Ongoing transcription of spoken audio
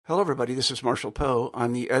Hello, everybody. This is Marshall Poe.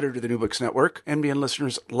 I'm the editor of the New Books Network. NBN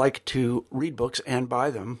listeners like to read books and buy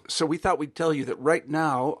them. So we thought we'd tell you that right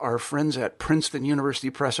now, our friends at Princeton University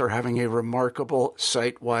Press are having a remarkable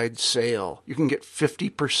site-wide sale. You can get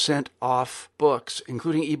 50% off books,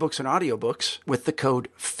 including ebooks and audiobooks, with the code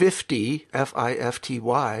 50,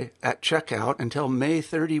 F-I-F-T-Y, at checkout until May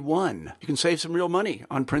 31. You can save some real money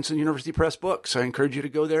on Princeton University Press books. I encourage you to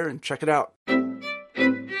go there and check it out.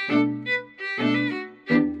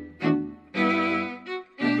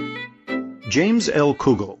 James L.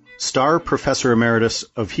 Kugel, Starr Professor Emeritus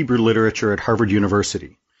of Hebrew Literature at Harvard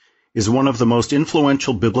University, is one of the most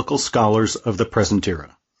influential biblical scholars of the present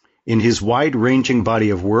era. In his wide-ranging body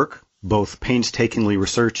of work, both painstakingly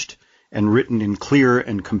researched and written in clear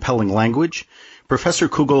and compelling language, Professor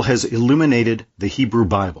Kugel has illuminated the Hebrew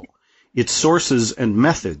Bible, its sources and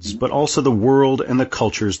methods, but also the world and the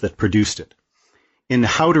cultures that produced it. In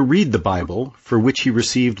How to Read the Bible, for which he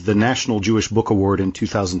received the National Jewish Book Award in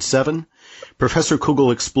 2007, Professor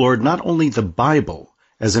Kugel explored not only the Bible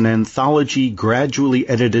as an anthology gradually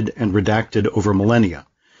edited and redacted over millennia,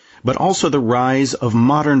 but also the rise of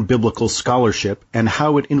modern biblical scholarship and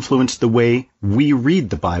how it influenced the way we read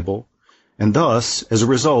the Bible, and thus, as a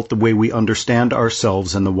result, the way we understand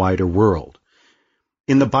ourselves and the wider world.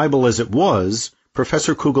 In The Bible as It Was,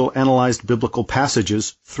 Professor Kugel analyzed biblical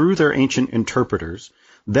passages through their ancient interpreters,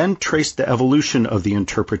 then traced the evolution of the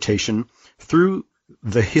interpretation through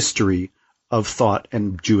the history of thought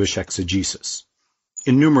and Jewish exegesis.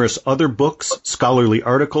 In numerous other books, scholarly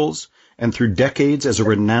articles, and through decades as a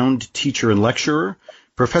renowned teacher and lecturer,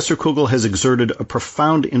 Professor Kugel has exerted a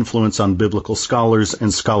profound influence on biblical scholars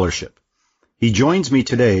and scholarship. He joins me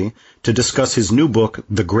today to discuss his new book,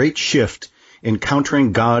 The Great Shift,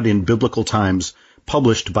 Encountering God in Biblical Times,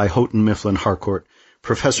 published by Houghton, Mifflin, Harcourt.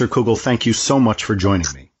 Professor Kugel, thank you so much for joining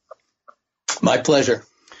me. My pleasure.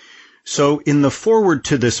 So in the foreword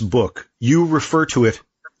to this book, you refer to it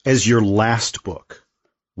as your last book.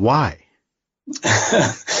 Why?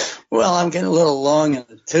 Well, I'm getting a little long in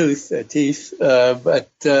the teeth,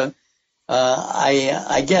 but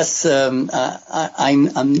I guess I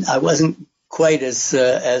wasn't quite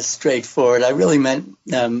as straightforward. I really meant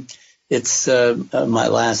it's my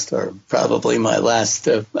last, or probably my last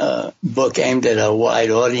book aimed at a wide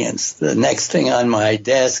audience. The next thing on my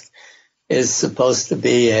desk is supposed to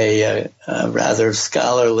be a rather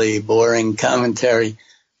scholarly, boring commentary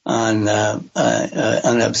on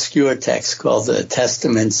an obscure text called the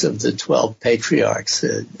Testaments of the 12 Patriarchs,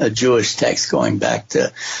 a Jewish text going back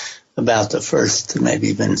to about the first, maybe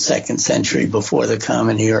even second century before the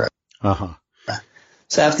Common Era. Uh-huh.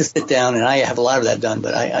 So I have to sit down, and I have a lot of that done,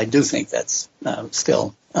 but I do think that's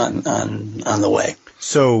still on the way.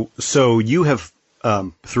 So you have,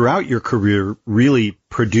 throughout your career, really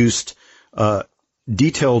produced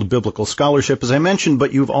detailed biblical scholarship, as I mentioned,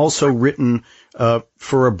 but you've also written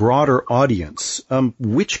for a broader audience.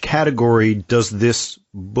 Which category does this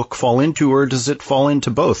book fall into, or does it fall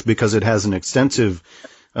into both? Because it has an extensive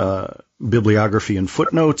bibliography and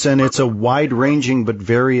footnotes, and it's a wide-ranging but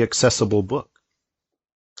very accessible book.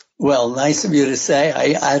 Well, nice of you to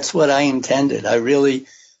say. That's what I intended. I really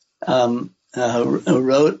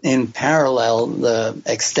wrote in parallel the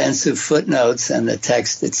extensive footnotes and the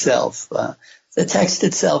text itself. The text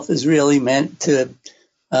itself is really meant to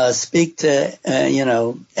speak to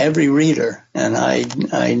every reader, and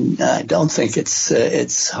I don't think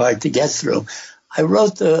it's hard to get through. I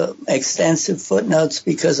wrote the extensive footnotes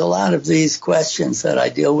because a lot of these questions that I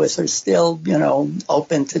deal with are still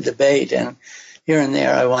open to debate, and here and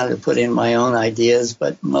there, I wanted to put in my own ideas,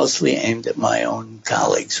 but mostly aimed at my own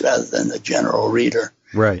colleagues rather than the general reader.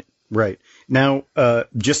 Right. Now,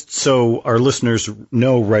 just so our listeners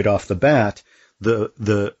know right off the bat,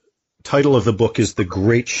 the title of the book is The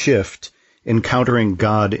Great Shift, Encountering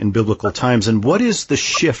God in Biblical Times. And what is the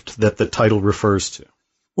shift that the title refers to?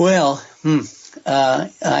 Well,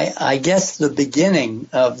 I guess the beginning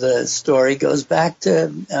of the story goes back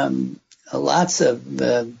to lots of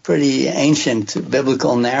pretty ancient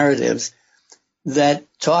biblical narratives that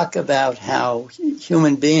talk about how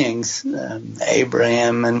human beings,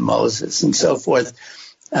 Abraham and Moses and so forth,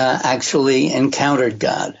 actually encountered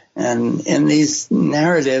God. And in these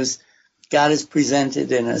narratives, God is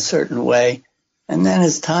presented in a certain way. And then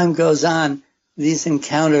as time goes on, these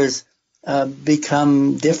encounters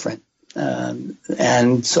become different.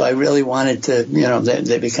 And so I really wanted to,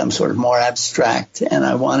 they become sort of more abstract, and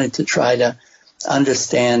I wanted to try to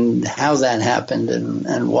understand how that happened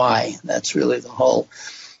and why. That's really the whole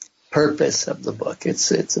purpose of the book.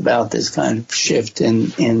 It's about this kind of shift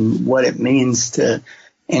in what it means to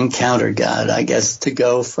encounter God, I guess, to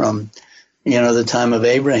go from the time of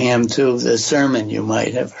Abraham to the sermon you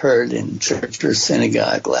might have heard in church or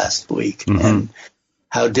synagogue last week, and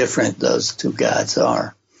how different those two gods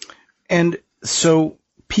are. And so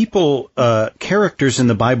people, characters in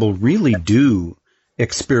the Bible really do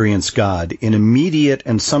experience God in immediate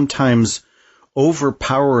and sometimes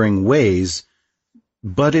overpowering ways,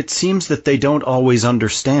 but it seems that they don't always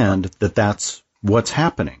understand that that's what's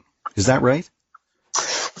happening. Is that right?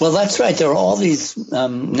 Well, that's right. There are all these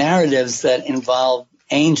narratives that involve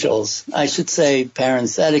angels. I should say,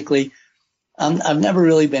 parenthetically, I've never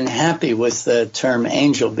really been happy with the term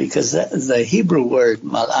angel, because the Hebrew word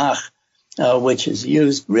malach, which is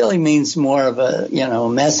used, really means more of a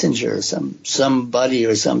messenger, somebody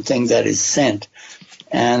or something that is sent.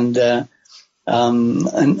 And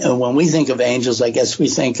when we think of angels, I guess we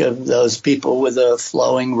think of those people with the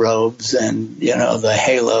flowing robes and, the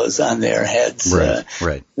halos on their heads,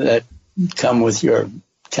 right. That come with your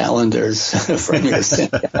calendars from your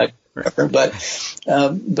synagogue. But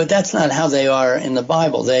that's not how they are in the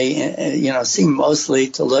Bible. They, seem mostly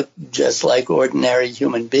to look just like ordinary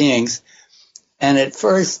human beings. And at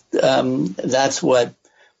first, that's what,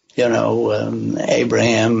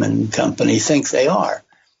 Abraham and company think they are.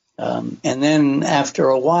 And then after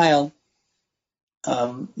a while,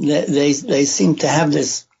 they seem to have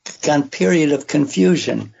this kind of period of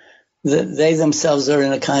confusion. They themselves are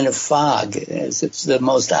in a kind of fog, as if the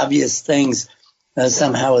most obvious things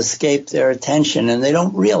somehow escape their attention, and they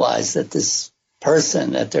don't realize that this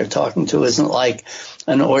person that they're talking to isn't like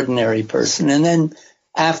an ordinary person. And then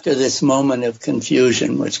after this moment of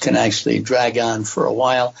confusion, which can actually drag on for a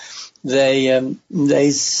while, they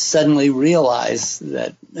suddenly realize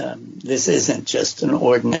that this isn't just an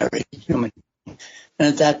ordinary human being. And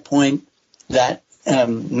at that point, that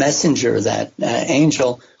messenger, that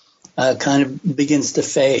angel, kind of begins to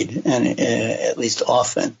fade, and at least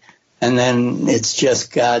often. And then it's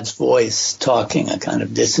just God's voice talking, a kind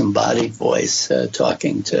of disembodied voice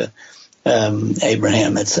talking to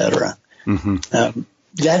Abraham, etc.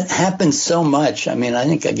 That happens so much. I mean, I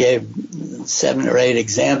think I gave 7 or 8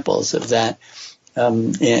 examples of that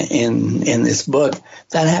in this book.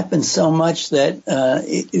 That happens so much that,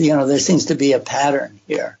 there seems to be a pattern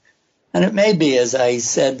here. And it may be, as I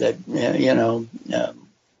said, that,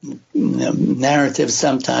 narratives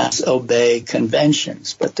sometimes obey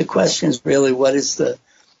conventions. But the question is really, what is the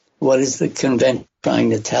convention trying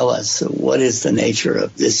to tell us? What is the nature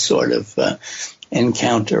of this sort of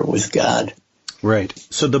encounter with God? Right.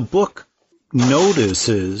 So the book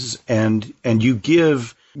notices and you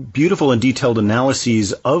give beautiful and detailed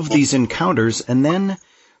analyses of these encounters, and then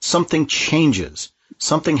something changes.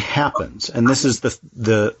 Something happens. And this is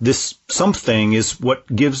this something is what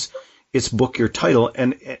gives its book your title.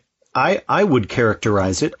 And I would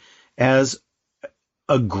characterize it as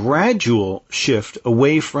a gradual shift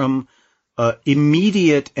away from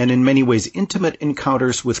immediate and in many ways intimate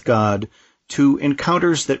encounters with God to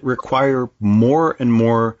encounters that require more and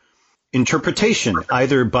more interpretation,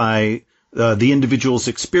 either by the individuals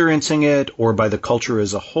experiencing it, or by the culture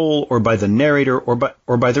as a whole, or by the narrator, or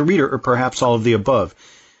by the reader, or perhaps all of the above.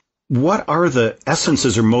 What are the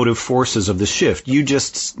essences or motive forces of the shift? You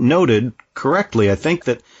just noted correctly, I think,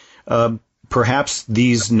 that perhaps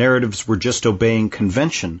these narratives were just obeying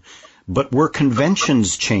convention, but were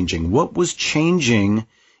conventions changing? What was changing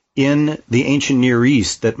in the ancient Near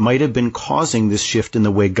East that might have been causing this shift in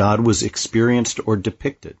the way God was experienced or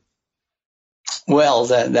depicted? Well,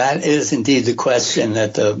 that is indeed the question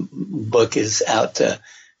that the book is out to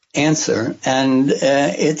answer. And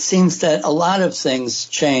it seems that a lot of things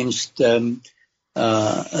changed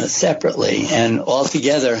separately and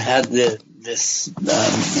altogether had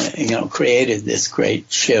created this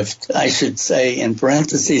great shift. I should say, in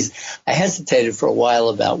parentheses, I hesitated for a while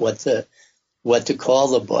about what to call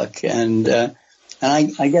the book, and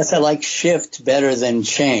I guess I like shift better than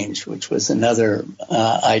change, which was another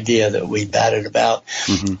idea that we batted about,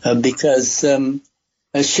 because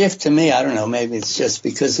a shift to me, I don't know, maybe it's just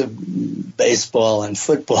because of baseball and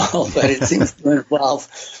football, but it seems to involve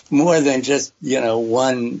more than just,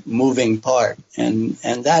 one moving part. And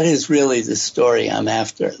that is really the story I'm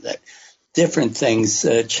after, that different things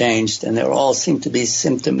changed, and they all seem to be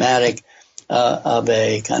symptomatic of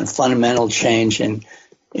a kind of fundamental change in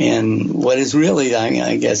what is really,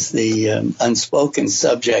 I guess, the unspoken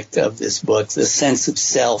subject of this book, the sense of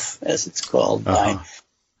self, as it's called by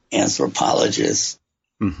anthropologists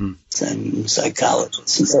and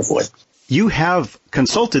psychologists and so forth. You have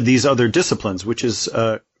consulted these other disciplines, which is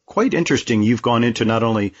quite interesting. You've gone into not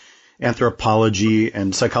only anthropology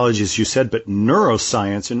and psychology, as you said, but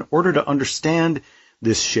neuroscience in order to understand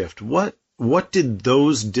this shift. What What did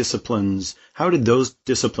those disciplines, how did those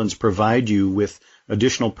disciplines provide you with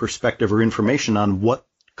additional perspective or information on what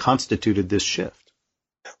constituted this shift?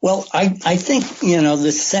 Well, I think,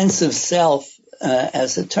 the sense of self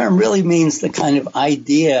as a term really means the kind of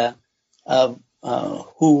idea of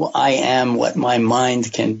who I am, what my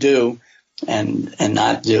mind can do and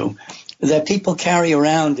not do, that people carry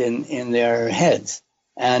around in their heads.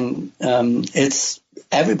 And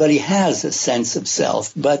everybody has a sense of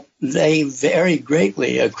self, but they vary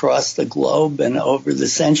greatly across the globe and over the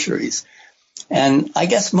centuries. And I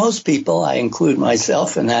guess most people, I include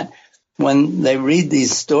myself in that, when they read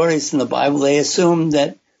these stories in the Bible, they assume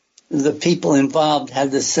that the people involved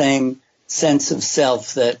had the same sense of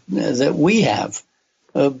self that we have.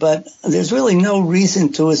 But there's really no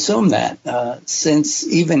reason to assume that, since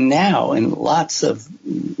even now in lots of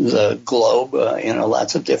the globe,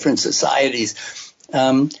 lots of different societies,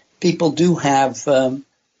 people do have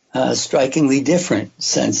strikingly different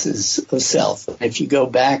senses of self. If you go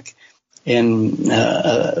back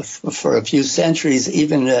for a few centuries,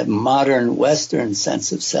 even the modern Western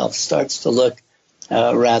sense of self starts to look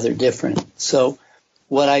rather different. So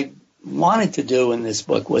what I wanted to do in this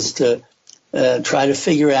book was to try to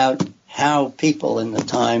figure out how people in the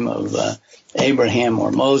time of Abraham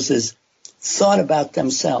or Moses thought about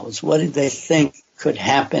themselves. What did they think could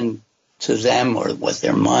happen to them, or what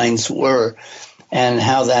their minds were, and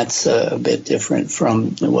how that's a bit different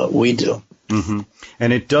from what we do. Mm-hmm.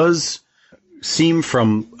 And it does seem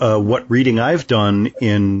from what reading I've done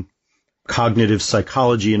in cognitive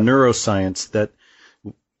psychology and neuroscience that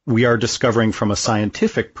we are discovering from a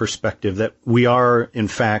scientific perspective that we are, in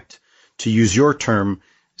fact, to use your term,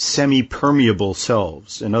 semi-permeable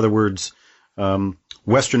selves. In other words,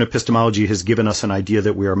 Western epistemology has given us an idea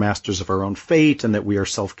that we are masters of our own fate and that we are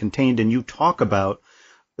self-contained, and you talk about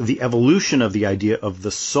the evolution of the idea of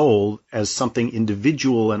the soul as something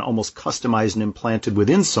individual and almost customized and implanted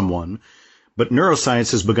within someone. But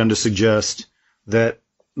neuroscience has begun to suggest that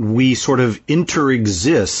we sort of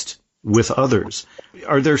interexist with others.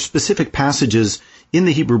 Are there specific passages in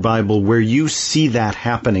the Hebrew Bible where you see that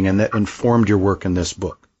happening and that informed your work in this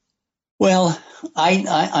book? Well,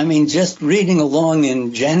 I mean, just reading along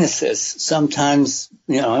in Genesis, sometimes,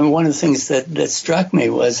 one of the things that struck me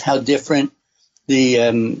was how different the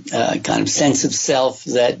kind of sense of self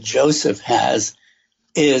that Joseph has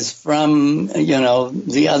is from,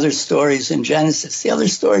 the other stories in Genesis. The other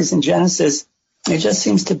stories in Genesis, it just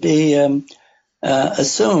seems to be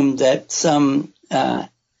assumed that some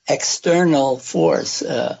external force,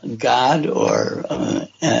 God, or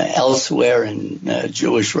elsewhere in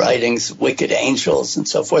Jewish writings, wicked angels and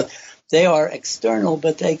so forth, they are external,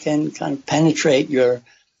 but they can kind of penetrate your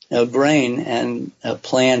brain and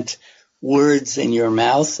plant words in your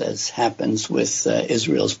mouth, as happens with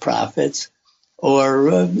Israel's prophets,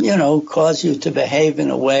 or, cause you to behave in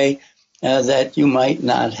a way that you might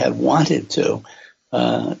not have wanted to.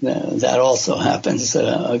 That also happens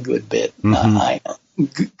a good bit. Mm-hmm.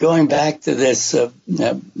 Going back to this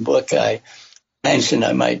book I mentioned,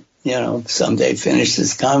 I might, someday finish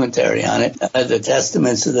this commentary on it, the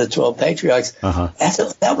Testaments of the 12 Patriarchs. Uh-huh.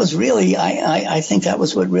 That was really, I think that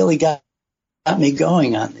was what really got me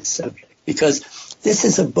going on this subject, because this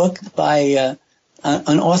is a book by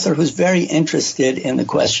an author who's very interested in the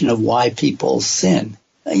question of why people sin.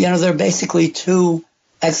 There are basically two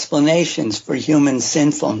explanations for human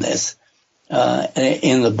sinfulness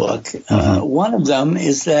in the book. Mm-hmm. One of them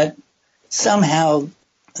is that somehow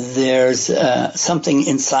there's something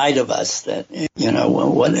inside of us that,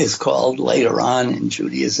 what is called later on in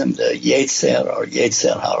Judaism the Yetzer or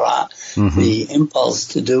Yetzer Hara, mm-hmm. the impulse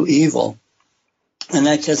to do evil. And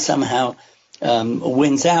that just somehow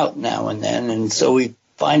wins out now and then. And so we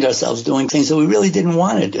find ourselves doing things that we really didn't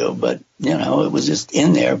want to do, but, it was just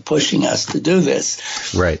in there pushing us to do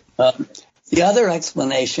this. Right. The other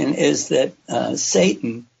explanation is that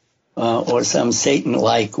Satan, or some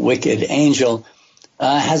Satan-like wicked angel,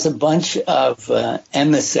 has a bunch of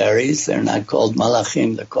emissaries. They're not called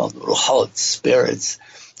malachim, they're called ruchot, spirits.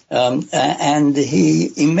 And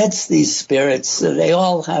he emits these spirits. They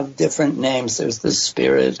all have different names. There's the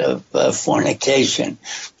spirit of fornication,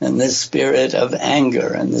 and the spirit of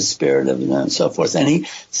anger, and the spirit of and so forth. And he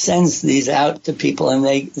sends these out to people, and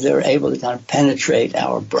they're able to kind of penetrate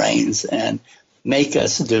our brains and make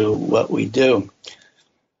us do what we do.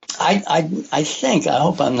 I think, I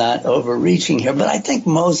hope I'm not overreaching here, but I think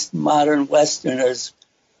most modern Westerners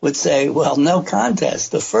would say, well, no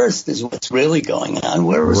contest. The first is what's really going on.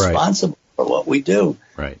 We're responsible for what we do.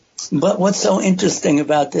 Right. But what's so interesting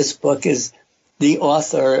about this book is the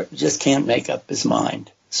author just can't make up his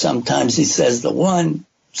mind. Sometimes he says the one,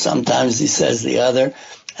 sometimes he says the other,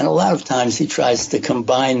 and a lot of times he tries to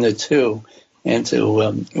combine the two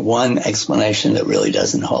into one explanation that really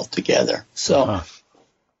doesn't hold together. So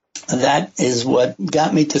that is what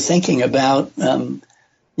got me to thinking about,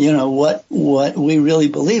 what we really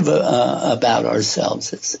believe about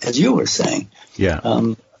ourselves, as you were saying.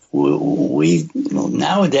 Yeah. We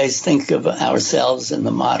nowadays think of ourselves in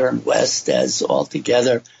the modern West as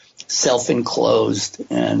altogether self-enclosed,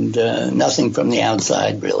 and nothing from the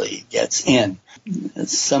outside really gets in.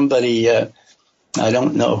 Somebody, I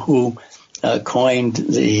don't know who, coined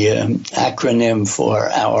the acronym for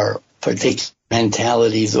our particular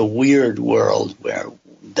mentality, the weird world, where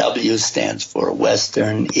W stands for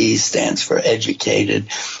Western, E stands for educated,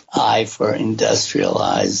 I for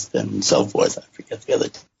industrialized, and so forth. I forget the other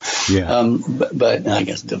two. Yeah. But I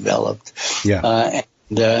guess developed. Yeah.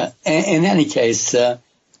 And in any case,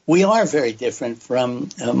 we are very different from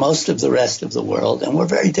most of the rest of the world, and we're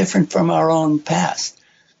very different from our own past.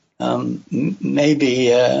 Maybe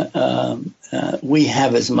we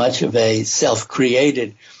have as much of a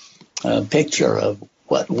self-created picture of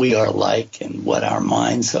what we are like and what our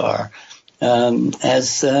minds are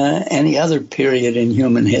as any other period in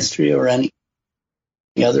human history or any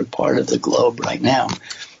other part of the globe right now.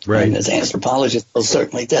 Right. And as anthropologists will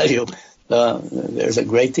certainly tell you, there's a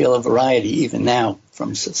great deal of variety even now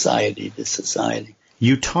from society to society.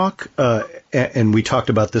 You talk, and we talked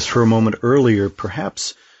about this for a moment earlier,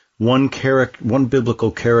 perhaps one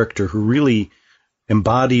biblical character who really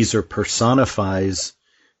embodies or personifies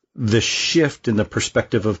the shift in the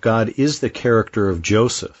perspective of God is the character of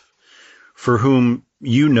Joseph, for whom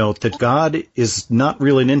you note that God is not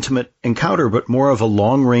really an intimate encounter, but more of a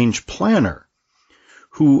long-range planner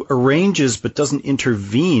who arranges but doesn't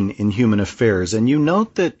intervene in human affairs. And you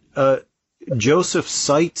note that Joseph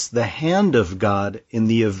cites the hand of God in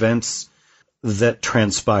the events that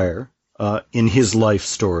transpire in his life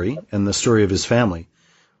story and the story of his family,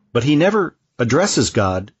 but he never addresses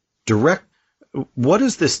God direct. What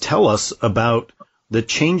does this tell us about the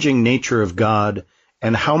changing nature of God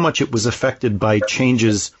and how much it was affected by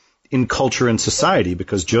changes in culture and society?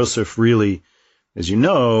 Because Joseph really, as you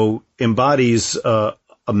know, embodies a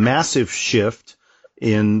massive shift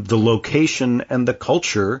in the location and the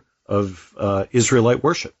culture of Israelite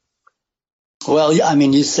worship. Well, I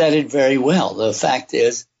mean, you said it very well. The fact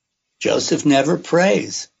is, Joseph never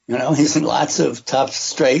prays. He's in lots of tough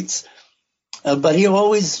straits. But he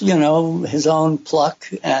always, his own pluck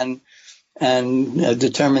and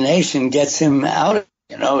determination gets him out of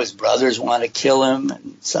it. His brothers want to kill him,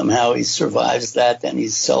 and somehow he survives that. Then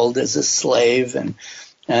he's sold as a slave,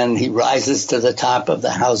 and he rises to the top of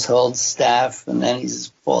the household staff, and then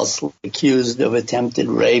he's falsely accused of attempted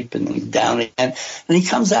rape, and he's down again. And he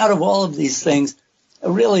comes out of all of these things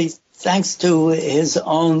really thanks to his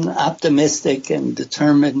own optimistic and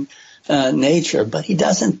determined nature. But he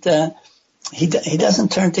doesn't... He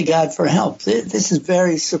doesn't turn to God for help. This is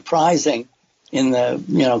very surprising in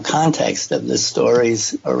the context of the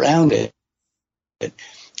stories around it,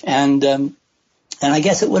 and I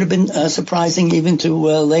guess it would have been surprising even to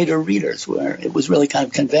later readers, where it was really kind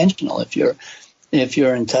of conventional. If you're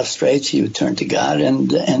in tough straits, you turn to God, and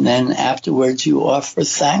then afterwards you offer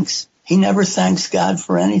thanks. He never thanks God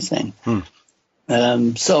for anything.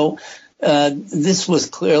 So this was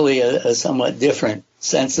clearly a somewhat different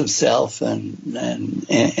sense of self and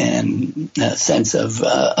a sense of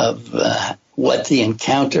what the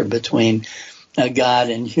encounter between God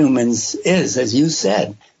and humans is. As you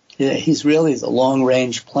said, he's really the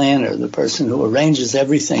long-range planner, the person who arranges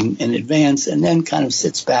everything in advance and then kind of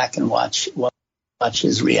sits back and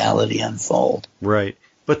watches reality unfold. Right.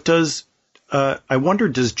 But I wonder,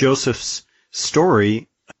 does Joseph's story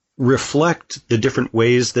reflect the different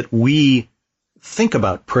ways that we think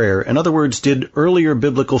about prayer? In other words, did earlier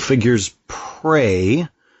biblical figures pray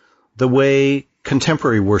the way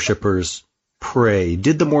contemporary worshipers pray?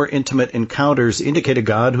 Did the more intimate encounters indicate a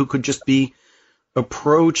God who could just be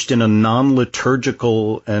approached in a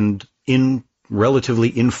non-liturgical and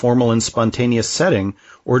relatively informal and spontaneous setting?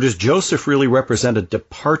 Or does Joseph really represent a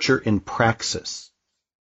departure in praxis?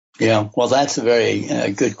 Yeah, well, that's a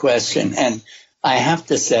very good question. And I have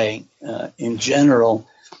to say, in general,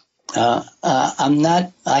 I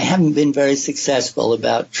haven't been very successful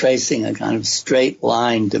about tracing a kind of straight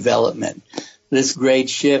line development. This great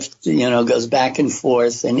shift, goes back and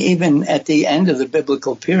forth. And even at the end of the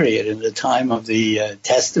biblical period, in the time of the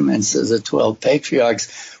testaments of the 12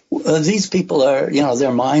 patriarchs, these people are,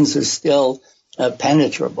 their minds are still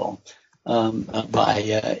penetrable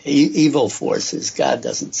by evil forces. God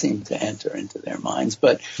doesn't seem to enter into their minds.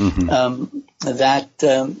 But that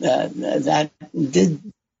did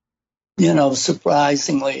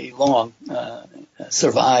surprisingly long,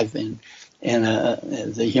 survive in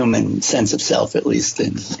the human sense of self, at least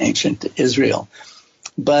in ancient Israel.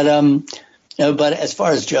 But as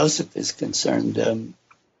far as Joseph is concerned,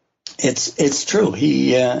 it's true.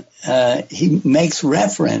 He makes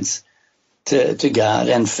reference to God,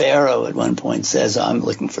 and Pharaoh at one point says, "I'm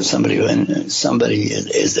looking for somebody.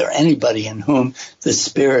 Is there anybody in whom the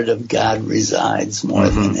Spirit of God resides more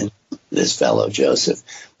than in this fellow Joseph?"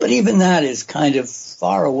 But even that is kind of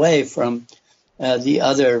far away from the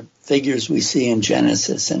other figures we see in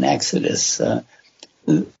Genesis and Exodus. To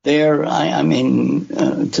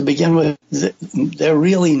begin with, they're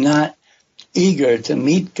really not eager to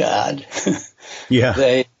meet God.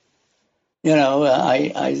 Yeah.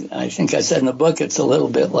 I think I said in the book, it's a little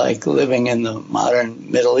bit like living in the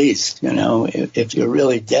modern Middle East. If you're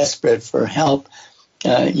really desperate for help,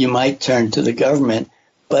 you might turn to the government,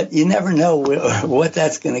 but you never know what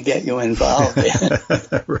that's going to get you involved in.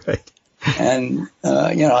 Right. And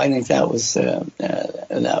I think that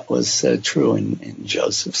was true in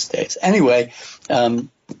Joseph's days. Anyway,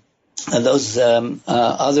 those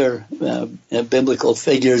other biblical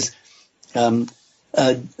figures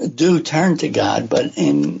do turn to God, but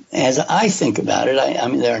as I think about it, I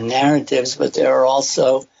mean, there are narratives, but there are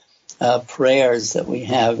also prayers that we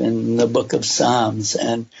have in the book of Psalms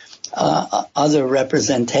and other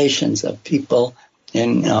representations of people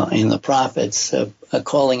in the prophets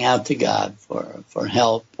calling out to God for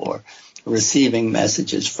help or receiving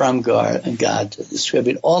messages from God to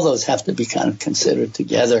distribute. All those have to be kind of considered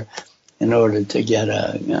together in order to get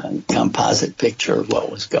a composite picture of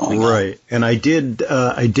what was going on. Right. And I did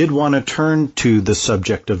want to turn to the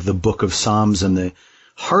subject of the book of Psalms and the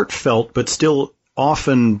heartfelt but still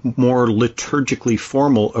often more liturgically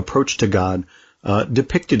formal approach to God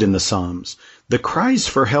depicted in the Psalms. The cries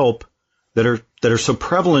for help that are so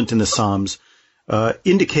prevalent in the Psalms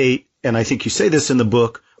indicate, and I think you say this in the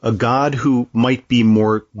book, a God who might be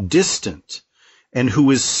more distant and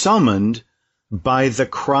who is summoned by the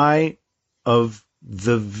cry of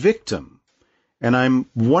the victim. And I'm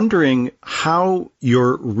wondering how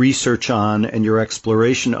your research on and your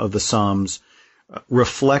exploration of the Psalms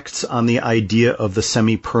reflects on the idea of the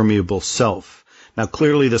semi-permeable self. Now,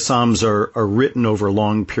 clearly the Psalms are written over a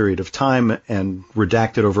long period of time and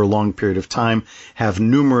redacted over a long period of time, have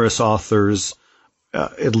numerous authors,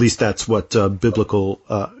 at least that's what biblical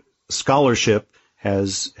scholarship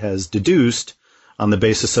has deduced on the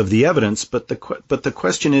basis of the evidence. But the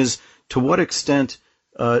question is, to what extent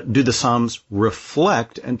do the Psalms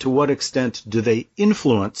reflect, and to what extent do they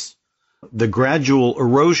influence the gradual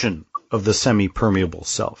erosion of the semi-permeable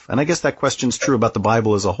self? And I guess that question's true about the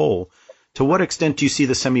Bible as a whole. To what extent do you see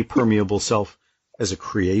the semi-permeable self as a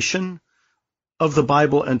creation of the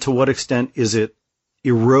Bible, and to what extent is it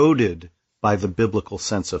eroded by the biblical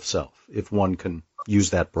sense of self, if one can use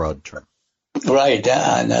that broad term? Right,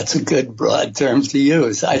 that's a good broad term to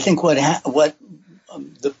use. I think what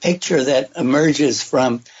the picture that emerges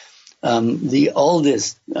from the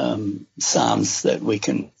oldest Psalms that we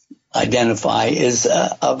can identify is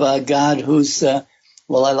of a God who's, I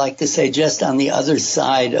like to say, just on the other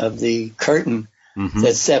side of the curtain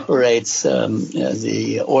that separates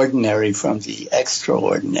the ordinary from the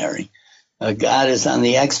extraordinary. God is on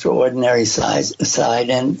the extraordinary side,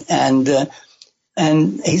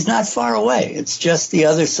 and he's not far away. It's just the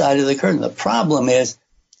other side of the curtain. The problem is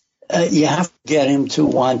you have to get him to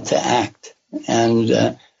want to act, and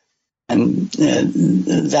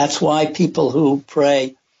that's why people who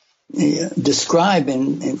pray describe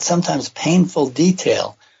in sometimes painful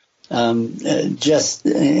detail just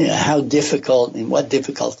how difficult and what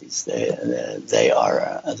difficulties they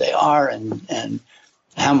are, and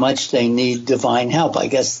how much they need divine help. I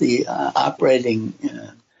guess the operating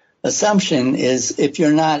assumption is, if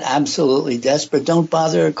you're not absolutely desperate, don't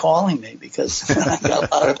bother calling me, because I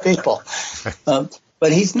got a lot of people.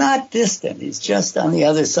 But he's not distant. He's just on the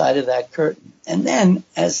other side of that curtain. And then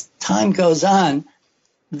as time goes on,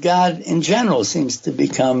 God in general seems to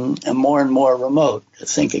become more and more remote.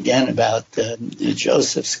 Think again about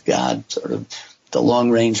Joseph's God, sort of the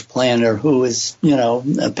long-range planner who is,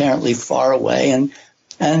 apparently far away.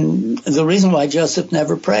 And the reason why Joseph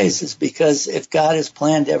never prays is because if God has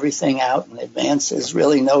planned everything out in advance, there's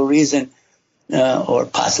really no reason or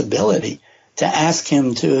possibility to ask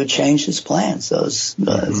him to change his plans.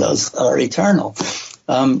 Those are eternal.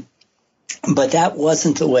 But that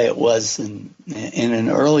wasn't the way it was in an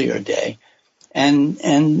earlier day. And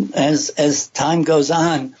as time goes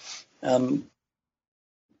on,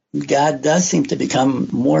 God does seem to become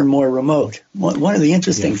more and more remote. One of the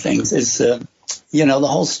interesting things is, the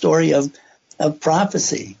whole story of of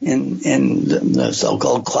prophecy in the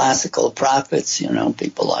so-called classical prophets,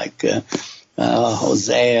 people like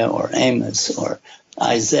Hosea or Amos or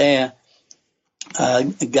Isaiah.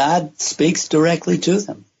 God speaks directly to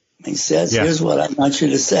them. He says, here's what I want you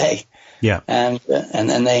to say. Yeah. And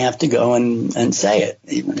then they have to go and say it,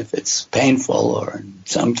 even if it's painful or in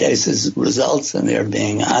some cases results in their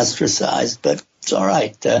being ostracized. But it's all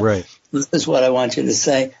right. Right. This is what I want you to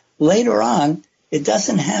say. Later on, it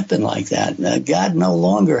doesn't happen like that. God no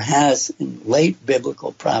longer has, in late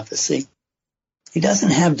biblical prophecy, he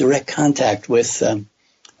doesn't have direct contact with the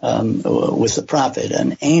prophet.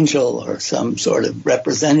 An angel or some sort of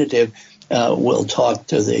representative will talk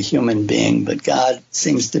to the human being, but God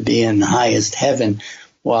seems to be in the highest heaven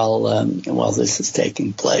while this is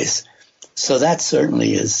taking place. So that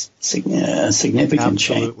certainly is a significant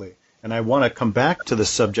change. Absolutely. And I want to come back to the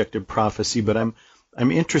subject of prophecy, but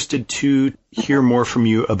I'm interested to hear more from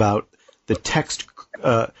you about the text.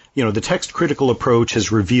 The text critical approach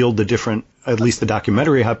has revealed the different, at least the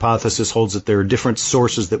documentary hypothesis holds that there are different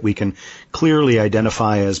sources that we can clearly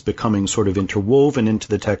identify as becoming sort of interwoven into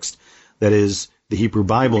the text that is the Hebrew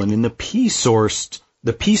Bible. And in the P source,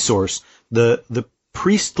 the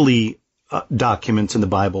priestly documents in the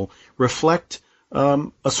Bible reflect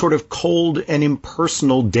a sort of cold and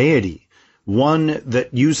impersonal deity, one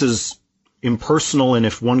that uses impersonal and,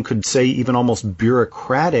 if one could say, even almost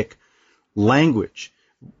bureaucratic language,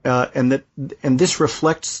 and this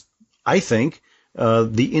reflects, I think,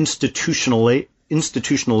 the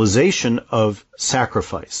institutionalization of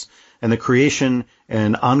sacrifice and the creation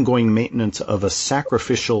and ongoing maintenance of a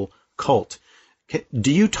sacrificial cult.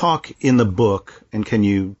 Do you talk in the book, and can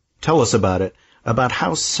you tell us about it, about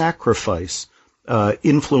how sacrifice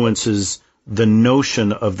influences the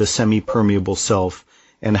notion of the semi-permeable self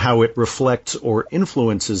and how it reflects or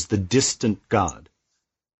influences the distant God?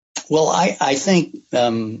 Well, I think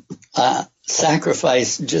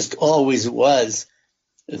sacrifice just always was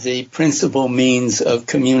the principal means of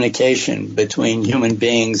communication between human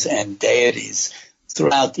beings and deities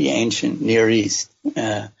throughout the ancient Near East.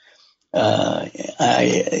 People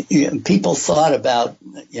thought about,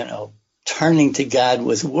 turning to God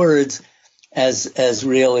with words as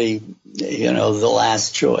really, the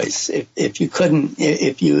last choice.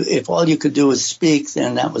 If all you could do was speak,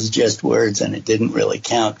 then that was just words and it didn't really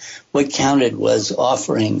count. What counted was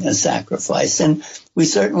offering a sacrifice. And we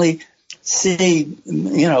certainly see,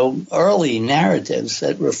 early narratives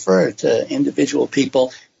that refer to individual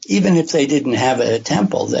people, even if they didn't have a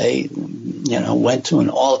temple. They, went to an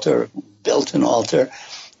altar, built an altar,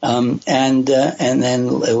 and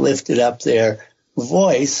then lifted up their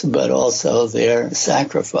voice, but also their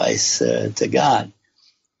sacrifice to God.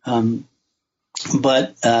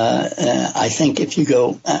 But I think if you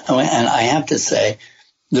go, and I have to say,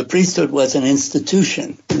 the priesthood was an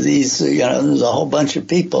institution. There's a whole bunch of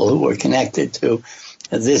people who were connected to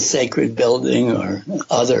this sacred building or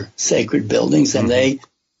other sacred buildings, and they,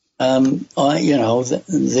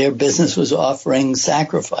 their business was offering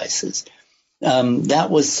sacrifices. That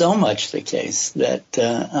was so much the case that,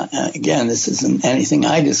 again, this isn't anything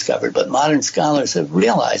I discovered, but modern scholars have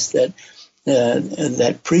realized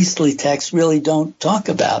that priestly texts really don't talk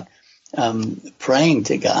about praying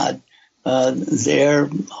to God. Their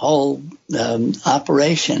whole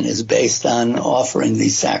operation is based on offering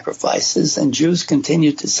these sacrifices, and Jews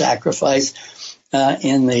continued to sacrifice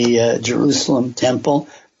in the Jerusalem temple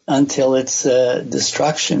until its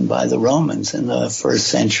destruction by the Romans in the first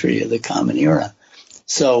century of the Common Era.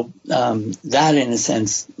 So that, in a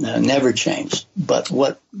sense, never changed. But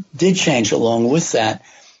what did change along with that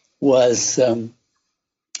was the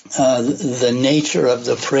nature of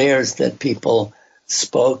the prayers that people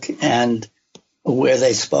spoke and where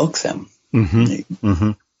they spoke them. Mm-hmm.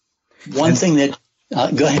 Mm-hmm. One thing that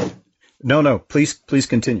go ahead. No, please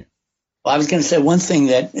continue. Well, I was going to say one thing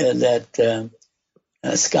that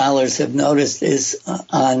scholars have noticed is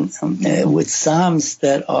with psalms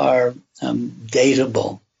that are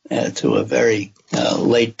datable to a very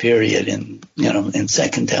late period in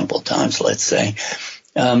Second Temple times, let's say.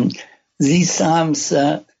 These psalms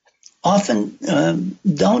often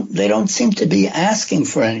don't seem to be asking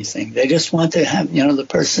for anything. They just want to have the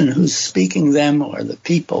person who's speaking them or the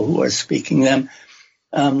people who are speaking them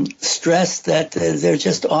stress that they're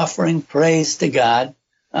just offering praise to God.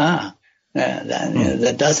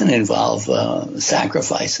 That doesn't involve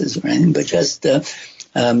sacrifices or anything, but just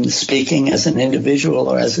speaking as an individual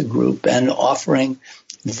or as a group and offering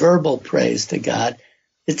verbal praise to God.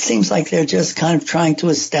 It seems like they're just kind of trying to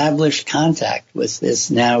establish contact with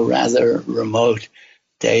this now rather remote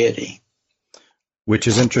deity. Which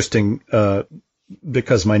is interesting.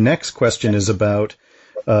 because my next question is about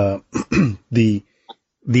the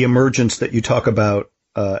emergence that you talk about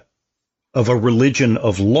of a religion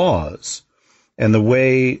of laws, and the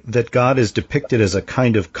way that God is depicted as a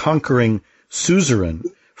kind of conquering suzerain,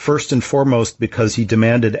 first and foremost because he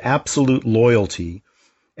demanded absolute loyalty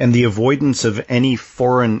and the avoidance of any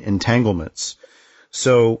foreign entanglements.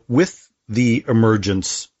 So with the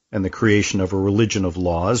emergence and the creation of a religion of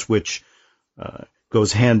laws, which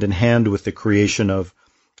goes hand in hand with the creation of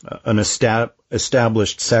an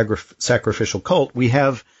established sacrificial cult, we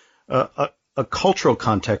have a cultural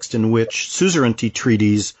context in which suzerainty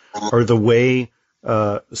treaties are the way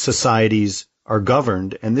societies are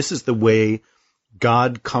governed, and this is the way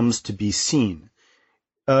God comes to be seen.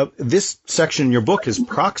 This section in your book is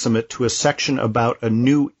proximate to a section about a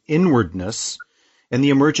new inwardness and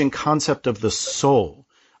the emerging concept of the soul.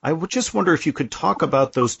 I would just wonder if you could talk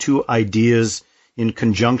about those two ideas in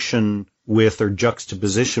conjunction with or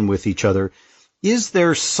juxtaposition with each other. Is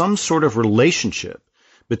there some sort of relationship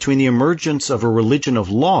between the emergence of a religion of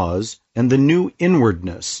laws and the new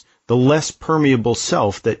inwardness, the less permeable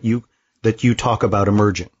self that you talk about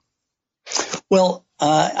emerging? Well,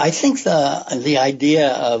 I think the idea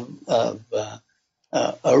of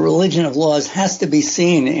a religion of laws has to be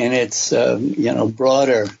seen in its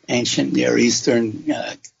broader ancient Near Eastern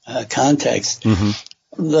context. Mm-hmm.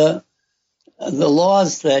 The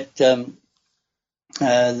laws that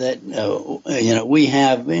we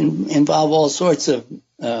have involve all sorts of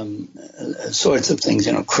things,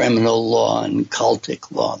 criminal law and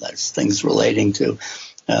cultic law. That's things relating to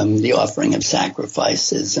the offering of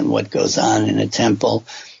sacrifices and what goes on in a temple,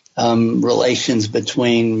 relations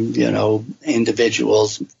between,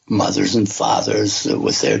 individuals, mothers and fathers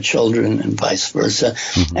with their children and vice versa.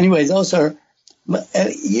 Mm-hmm. Anyway, those are,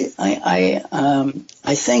 I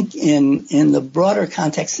think in the broader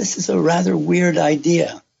context, this is a rather weird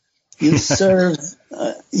idea. You serve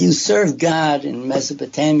God in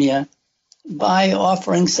Mesopotamia by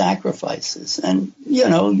offering sacrifices, and you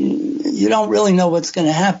don't really know what's going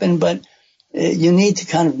to happen, but you need to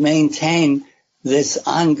kind of maintain this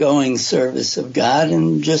ongoing service of God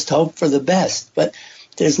and just hope for the best. But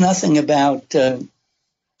there's nothing about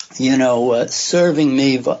serving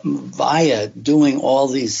me via doing all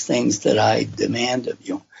these things that I demand of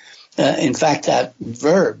you. In fact, that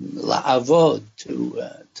verb, la'avod,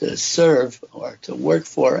 to serve or to work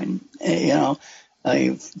for, and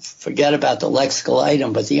I forget about the lexical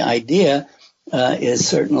item, but the idea is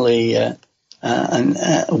certainly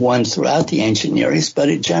one throughout the ancient Near East, but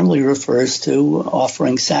it generally refers to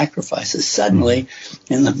offering sacrifices. Suddenly,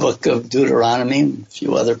 in the book of Deuteronomy and a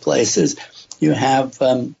few other places, you have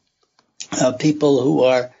people who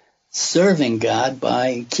are serving God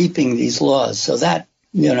by keeping these laws. So that,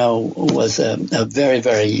 was a very,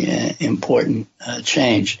 very important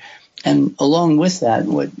change. And along with that,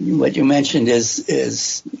 what you mentioned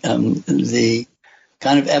is the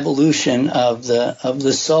kind of evolution of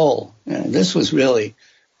the soul. This was really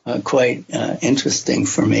quite interesting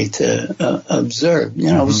for me to observe.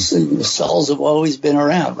 Mm-hmm. Souls have always been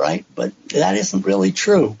around, right? But that isn't really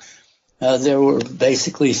true. There were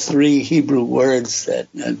basically 3 Hebrew words that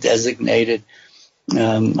designated,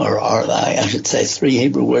 I should say 3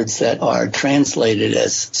 Hebrew words that are translated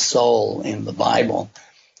as soul in the Bible.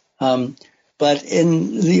 But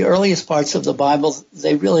in the earliest parts of the Bible,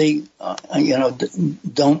 they really,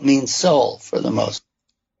 don't mean soul for the most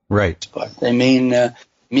part. They mean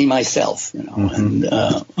me, myself, mm-hmm. and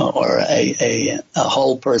or a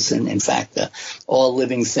whole person. In fact, all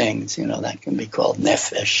living things, that can be called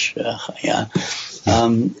nefesh.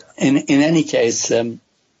 In any case,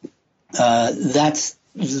 that's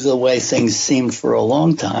the way things seemed for a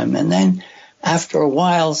long time, and then after a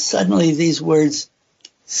while, suddenly these words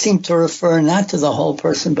seem to refer not to the whole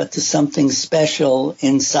person, but to something special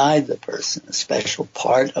inside the person, a special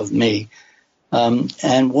part of me,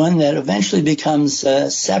 and one that eventually becomes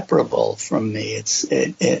separable from me.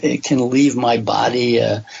 It can leave my body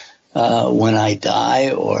when I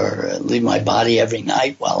die, or leave my body every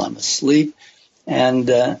night while I'm asleep, and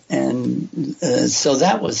so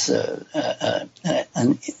that was a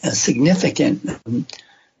significant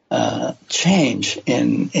change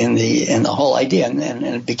in the whole idea, and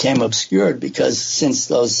it became obscured because since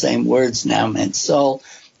those same words now meant soul,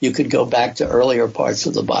 you could go back to earlier parts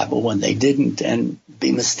of the Bible when they didn't and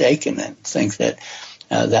be mistaken and think that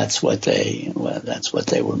that's what they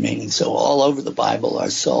were meaning. So all over the Bible are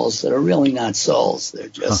souls that are really not souls; they're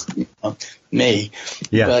just me.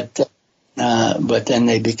 Yeah. But then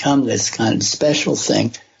they become this kind of special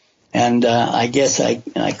thing. And I guess I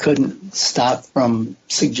couldn't stop from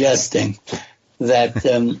suggesting that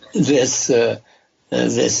this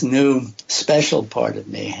this new special part of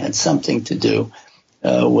me had something to do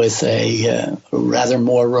with a rather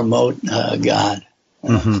more remote God.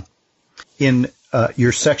 Mm-hmm. In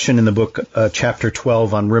your section in the book, chapter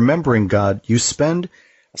 12 on remembering God, you spend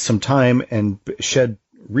some time and shed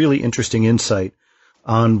really interesting insight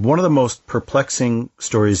on one of the most perplexing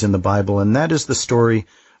stories in the Bible, and that is the story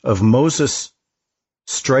of Moses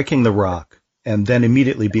striking the rock and then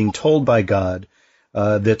immediately being told by God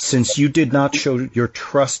that since you did not show your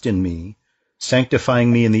trust in me,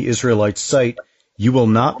 sanctifying me in the Israelites' sight, you will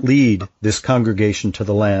not lead this congregation to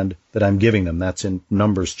the land that I'm giving them. That's in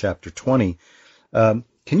Numbers chapter 20. Can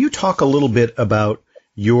you talk a little bit about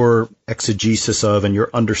your exegesis of and your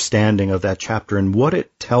understanding of that chapter and what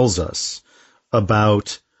it tells us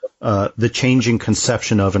about the changing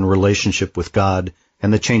conception of and relationship with God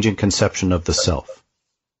and the changing conception of the self?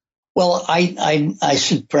 Well, I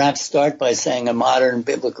should perhaps start by saying a modern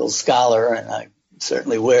biblical scholar, and I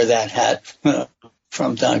certainly wear that hat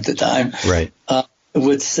from time to time. Right.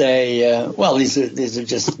 Would say, well, these are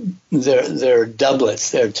just they're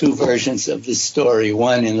doublets. There are two versions of this story: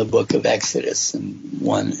 one in the book of Exodus and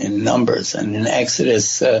one in Numbers. And in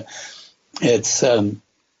Exodus, it's it's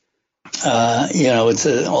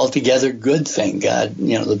an altogether good thing. God,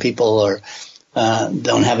 the people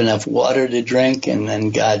don't have enough water to drink, and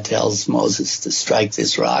then God tells Moses to strike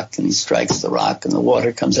this rock, and he strikes the rock, and the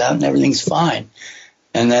water comes out, and everything's fine.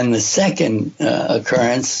 And then the second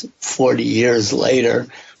occurrence, 40 years later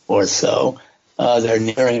or so, they're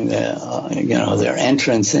nearing their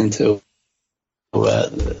entrance into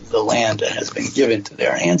the land that has been given to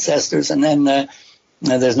their ancestors, and then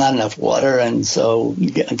there's not enough water, and so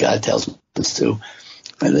God tells us to.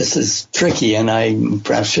 And this is tricky, and I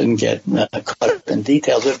perhaps shouldn't get caught up in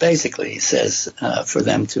details, but basically he says for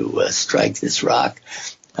them to strike this rock.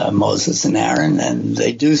 Moses and Aaron, and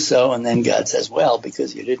they do so, and then God says, well,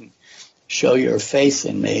 because you didn't show your faith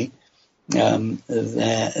in me, presumably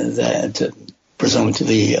to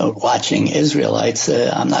the watching Israelites,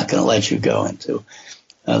 I'm not going to let you go into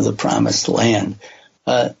the promised land.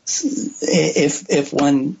 If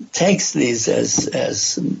one takes these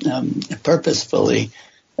as purposefully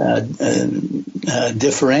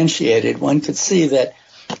differentiated, one could see that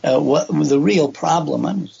what the real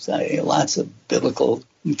problem, lots of biblical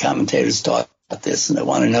commentators talk about this, and they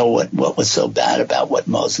want to know what was so bad about what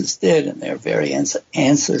Moses did, and there are various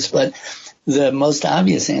answers. But the most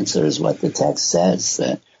obvious answer is what the text says,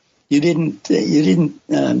 that you didn't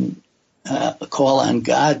call on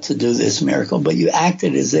God to do this miracle, but you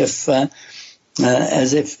acted as if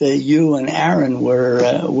you and Aaron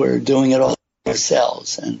were doing it all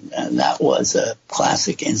yourselves, and that was a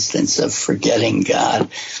classic instance of forgetting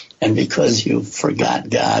God. And because you forgot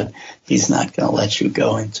God, he's not going to let you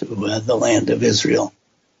go into the land of Israel.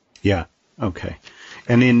 Yeah. Okay.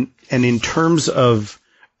 And in terms of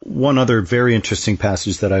one other very interesting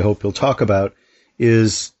passage that I hope you'll talk about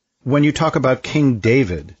is when you talk about King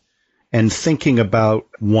David and thinking about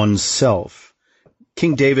oneself.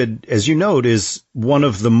 King David, as you note, is one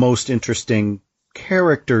of the most interesting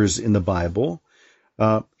characters in the Bible.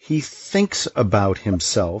 He thinks about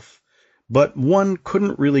himself, but one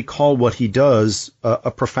couldn't really call what he does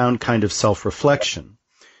a profound kind of self-reflection.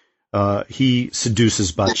 He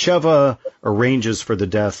seduces Bathsheba, arranges for the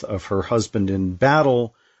death of her husband in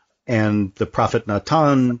battle, and the prophet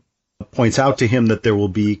Nathan points out to him that there will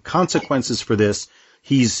be consequences for this.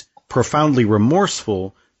 He's profoundly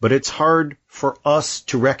remorseful, but it's hard for us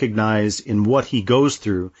to recognize in what he goes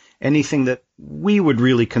through anything that we would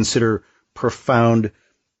really consider profound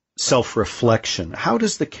self-reflection. How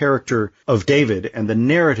does the character of David and the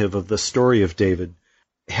narrative of the story of David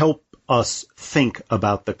help us think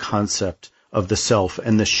about the concept of the self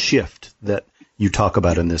and the shift that you talk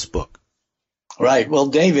about in this book? Right. Well,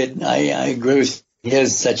 David, I agree with you. He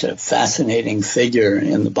is such a fascinating figure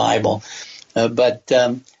in the Bible. But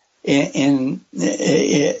in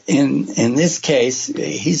this case,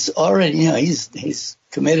 he's already, he's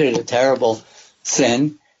committed a terrible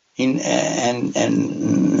sin. And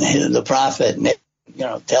the prophet,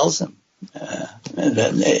 tells him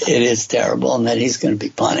that it is terrible and that he's going to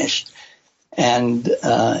be punished, and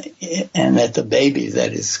that the baby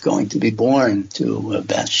that is going to be born to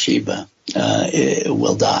Bathsheba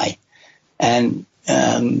will die. And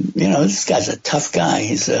this guy's a tough guy.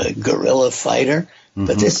 He's a guerrilla fighter,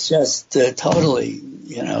 but this just totally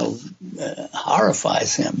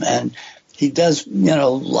horrifies him. And he does,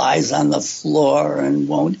 lies on the floor and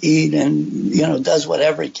won't eat and, does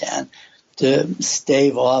whatever he can to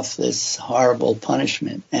stave off this horrible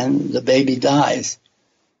punishment. And the baby dies.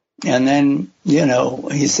 And then,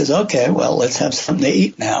 he says, okay, well, let's have something to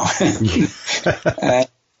eat now.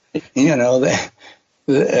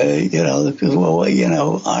 The people,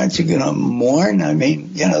 well, aren't you going to mourn? I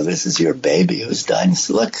mean, this is your baby who's died. And he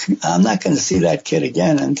said, look, I'm not going to see that kid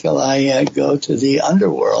again until I go to the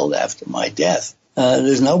underworld after my death.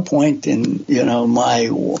 There's no point in, my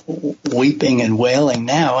weeping and wailing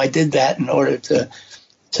now. I did that in order to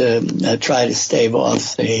try to stave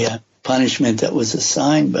off the punishment that was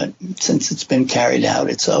assigned, but since it's been carried out,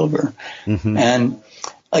 it's over. Mm-hmm. And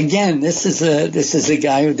again, this is a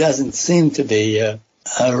guy who doesn't seem to be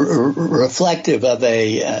reflective of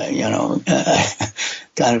a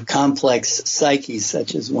kind of complex psyche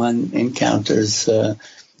such as one encounters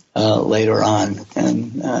later on.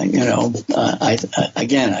 And I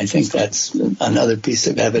think that's another piece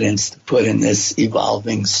of evidence to put in this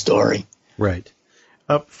evolving story. Right.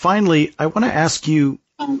 Finally, I want to ask you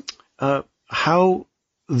how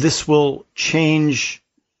this will change,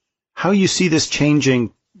 how you see this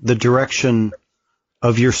changing the direction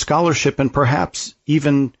of your scholarship and perhaps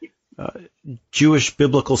even Jewish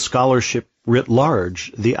biblical scholarship writ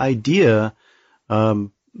large. The idea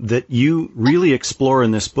that you really explore in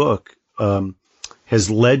this book has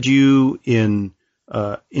led you into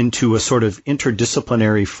a sort of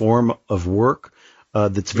interdisciplinary form of work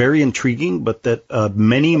that's very intriguing, but that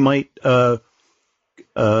many might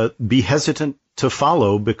be hesitant to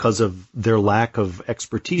follow because of their lack of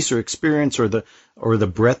expertise or experience or the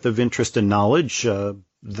breadth of interest and knowledge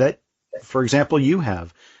that, for example, you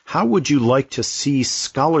have. How would you like to see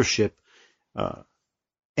scholarship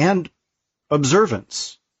and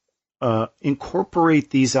observance incorporate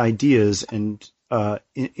these ideas and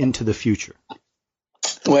into the future?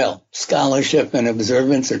 Well, scholarship and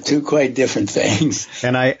observance are two quite different things.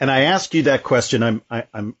 And I ask you that question.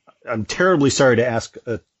 I'm terribly sorry to ask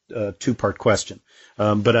a two-part question,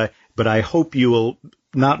 but I hope you will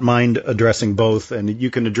not mind addressing both, and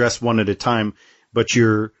you can address one at a time. But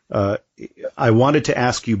I wanted to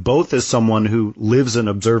ask you both as someone who lives an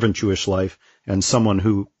observant Jewish life and someone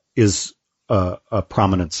who is a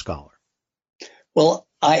prominent scholar. Well,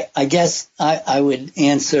 I guess I would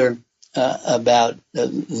answer about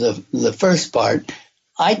the first part.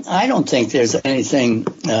 I don't think there's anything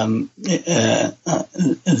that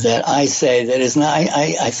I say that is not.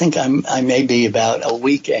 I think I may be about a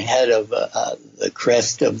week ahead of the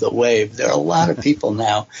crest of the wave. There are a lot of people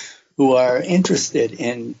now who are interested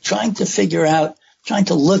in trying to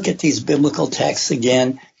look at these biblical texts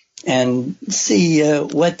again and see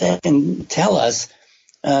what that can tell us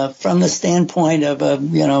from the standpoint of a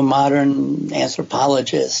modern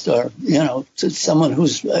anthropologist or to someone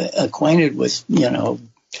who's acquainted with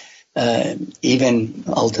even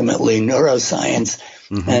ultimately neuroscience,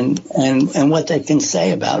 mm-hmm. and what they can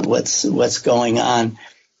say about what's going on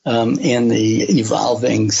in the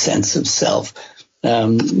evolving sense of self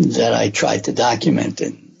that I tried to document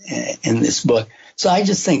in this book. So I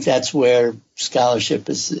just think that's where scholarship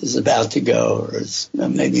is about to go, or is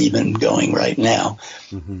maybe even going right now.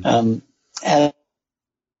 Mm-hmm.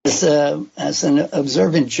 As an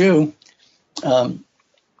observant Jew,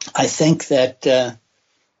 I think that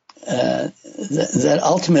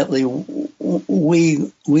ultimately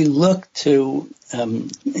we look to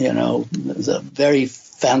the very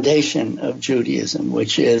foundation of Judaism,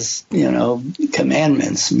 which is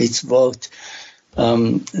commandments, mitzvot.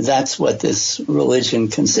 That's what this religion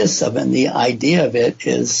consists of, and the idea of it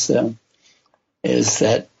is that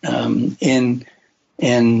in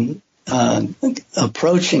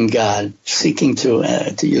approaching God, seeking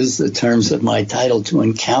to use the terms of my title, to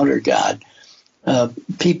encounter God,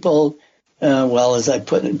 people, as I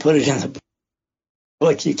put it in the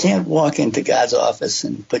book, you can't walk into God's office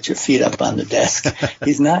and put your feet up on the desk.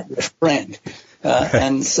 He's not your friend,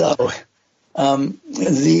 and so.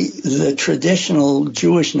 The traditional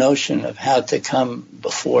Jewish notion of how to come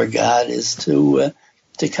before God is to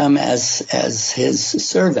come as His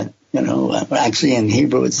servant. Actually in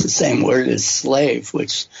Hebrew it's the same word as slave,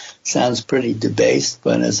 which sounds pretty debased.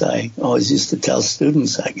 But as I always used to tell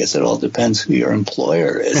students, I guess it all depends who your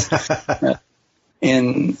employer is.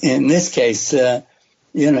 In this case,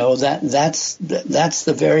 that's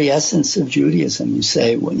the very essence of Judaism. You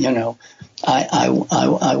say, I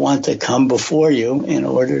want to come before you in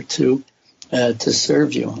order to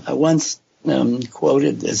serve you. I once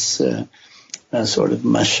quoted this sort of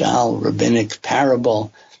mashal, rabbinic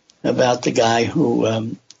parable about the guy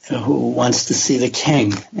who wants to see the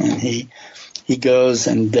king, and he goes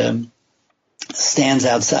and stands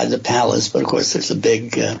outside the palace, but of course there's a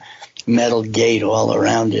big metal gate all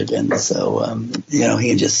around it, and so he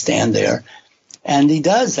can just stand there. And he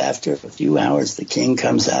does. After a few hours, the king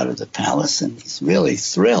comes out of the palace, and he's really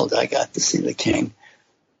thrilled. I got to see the king.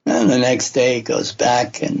 And the next day he goes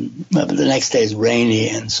back, and the next day is rainy,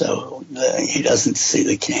 and so he doesn't see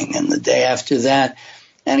the king. And the day after that,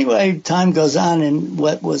 anyway, time goes on, and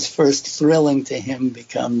what was first thrilling to him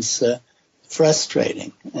becomes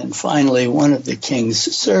frustrating. And finally, one of the king's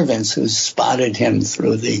servants, who spotted him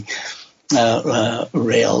through the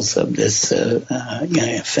rails of this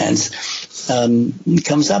fence,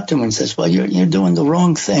 comes up to him and says, well, you're doing the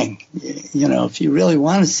wrong thing. If you really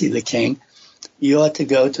want to see the king, you ought to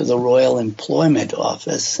go to the Royal Employment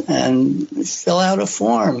Office and fill out a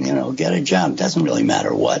form, get a job. Doesn't really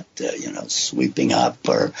matter what, sweeping up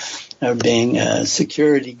or being a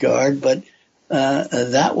security guard, but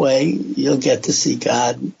that way you'll get to see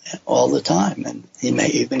God all the time, and he may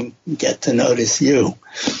even get to notice you.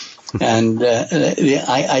 And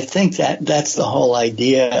I think that's the whole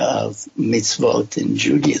idea of mitzvot in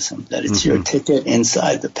Judaism, that it's your ticket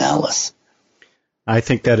inside the palace. I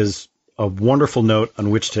think that is a wonderful note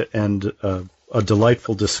on which to end a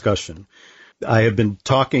delightful discussion. I have been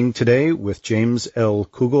talking today with James L.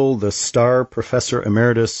 Kugel, the Starr Professor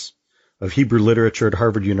Emeritus of Hebrew Literature at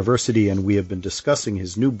Harvard University, and we have been discussing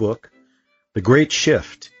his new book, The Great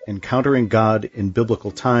Shift, Encountering God in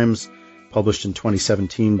Biblical Times, published in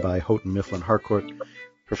 2017 by Houghton, Mifflin, Harcourt.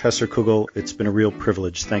 Professor Kugel, it's been a real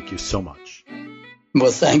privilege. Thank you so much.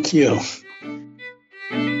 Well, thank you.